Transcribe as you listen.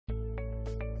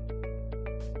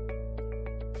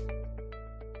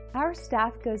Our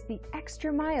staff goes the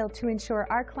extra mile to ensure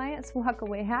our clients walk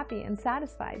away happy and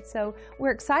satisfied, so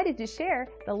we're excited to share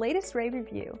the latest rave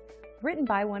review, written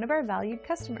by one of our valued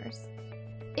customers.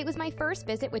 It was my first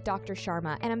visit with Dr.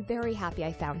 Sharma, and I'm very happy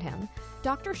I found him.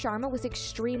 Dr. Sharma was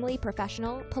extremely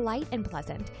professional, polite, and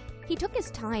pleasant. He took his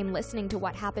time listening to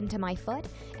what happened to my foot,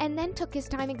 and then took his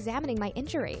time examining my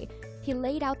injury. He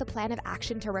laid out the plan of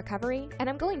action to recovery, and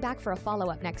I'm going back for a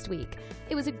follow-up next week.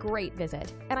 It was a great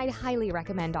visit, and I'd highly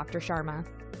recommend Dr. Sharma.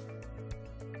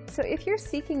 So if you're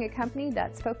seeking a company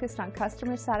that's focused on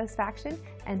customer satisfaction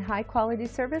and high-quality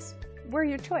service, we're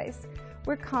your choice.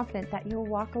 We're confident that you'll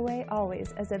walk away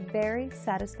always as a very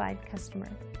satisfied customer.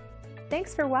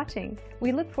 Thanks for watching.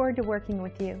 We look forward to working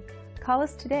with you. Call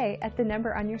us today at the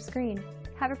number on your screen.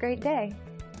 Have a great day.